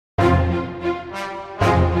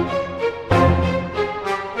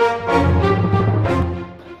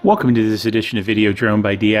Welcome to this edition of Video Drone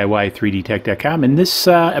by DIY3DTech.com. In this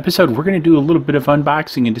episode, we're going to do a little bit of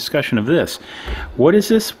unboxing and discussion of this. What is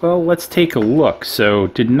this? Well, let's take a look. So,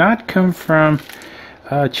 did not come from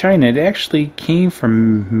China. It actually came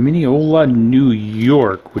from Mineola, New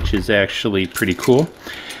York, which is actually pretty cool.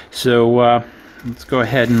 So, let's go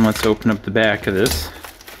ahead and let's open up the back of this.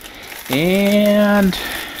 And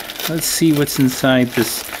let's see what's inside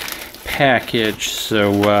this package.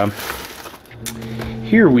 So,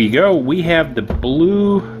 here we go. We have the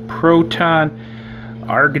BlueProton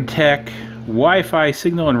ARGTek Wi-Fi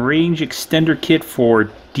signal and range extender kit for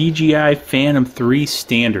DJI Phantom 3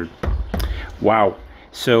 standard. Wow.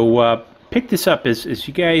 So picked this up, as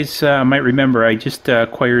you guys might remember, I just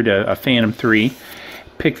acquired a Phantom 3.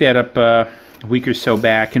 Picked that up a week or so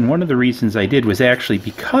back, and one of the reasons I did was actually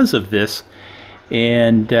because of this.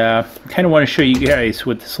 And kind of want to show you guys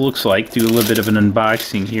what this looks like. Do a little bit of an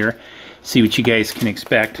unboxing here. See what you guys can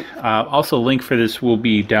expect. Also, a link for this will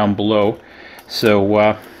be down below.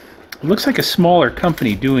 So it looks like a smaller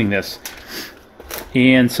company doing this.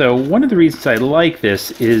 And so one of the reasons I like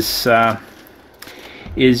this is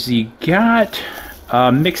you got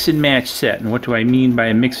a mix and match set. And what do I mean by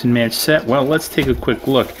a mix and match set? Well, let's take a quick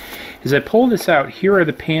look. As I pull this out, here are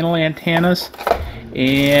the panel antennas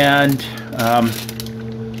and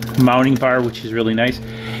mounting bar, which is really nice,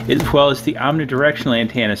 as well as the omnidirectional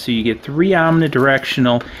antenna. So you get 3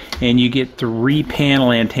 omnidirectional and you get 3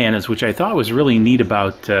 panel antennas, which I thought was really neat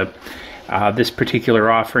about this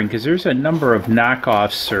particular offering, because there's a number of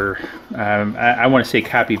knockoffs, or I want to say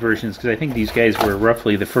copy versions, because I think these guys were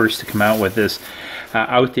roughly the first to come out with this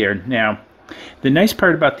out there. Now, the nice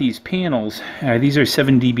part about these panels, these are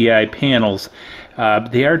 7 dBi panels.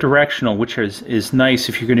 They are directional, which is nice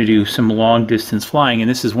if you're going to do some long distance flying, and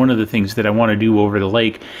this is one of the things that I want to do over the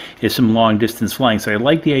lake, is some long distance flying. So I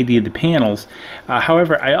like the idea of the panels.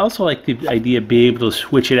 However, I also like the idea of being able to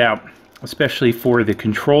switch it out, especially for the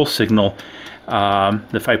control signal, the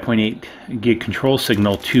 5.8 gig control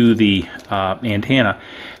signal to the antenna.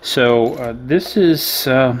 So this is,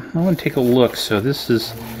 I want to take a look. So this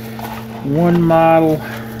is one model.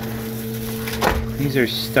 These are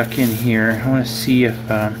stuck in here. I want to see if,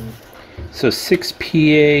 so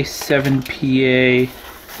 6PA, 7PA,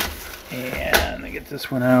 and I get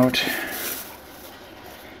this one out.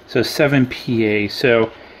 So 7PA.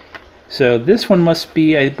 So this one must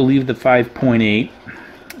be, I believe, the 5.8,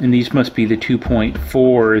 and these must be the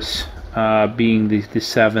 2.4s, being the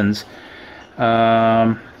 7s.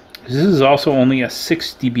 This is also only a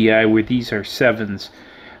 6 dBi, where these are 7s.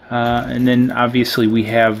 And then obviously we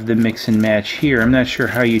have the mix and match here. I'm not sure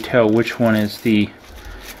how you tell which one is the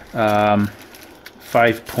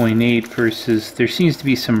 5.8 versus, there seems to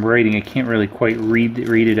be some writing. I can't really quite read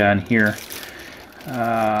it on here.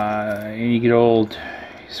 And you get old,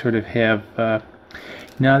 you sort of have,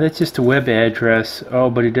 no, that's just a web address. Oh,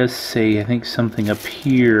 but it does say, I think, something up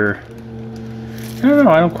here. I don't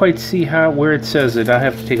know, I don't quite see where it says it. I'll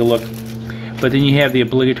have to take a look. But then you have the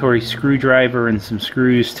obligatory screwdriver and some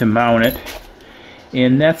screws to mount it.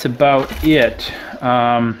 And that's about it.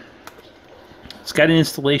 It's got an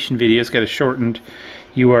installation video. It's got a shortened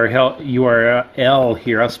URL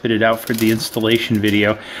here. I'll spit it out for the installation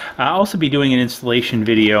video. I'll also be doing an installation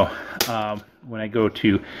video when I go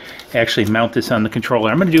to actually mount this on the controller.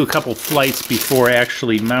 I'm going to do a couple flights before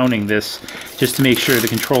actually mounting this, just to make sure the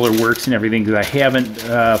controller works and everything, because I haven't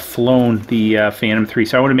flown the Phantom 3,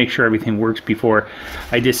 so I want to make sure everything works before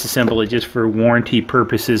I disassemble it, just for warranty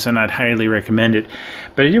purposes, and I'd highly recommend it.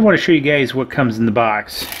 But I did want to show you guys what comes in the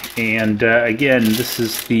box. And again, this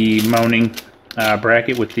is the mounting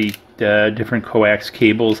bracket with the different coax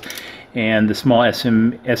cables and the small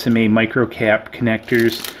SMA micro cap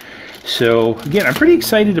connectors. So again, I'm pretty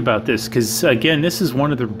excited about this, because again, this is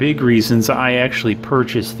one of the big reasons I actually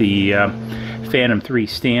purchased the Phantom 3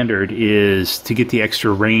 standard, is to get the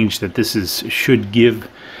extra range that this should give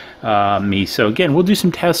me. So again, we'll do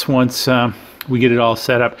some tests once we get it all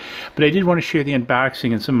set up. But I did want to share the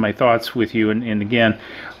unboxing and some of my thoughts with you, and again,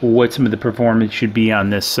 what some of the performance should be on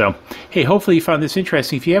this. So hey, hopefully you found this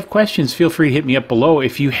interesting. If you have questions, feel free to hit me up below.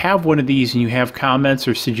 If you have one of these and you have comments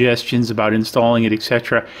or suggestions about installing it,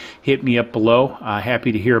 etc., hit me up below.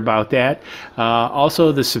 Happy to hear about that.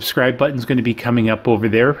 Also, the subscribe button is going to be coming up over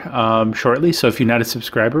there shortly, so if you're not a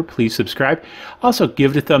subscriber, please subscribe. Also,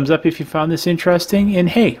 give it a thumbs up if you found this interesting, and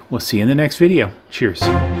hey, we'll see you in the next video. Cheers.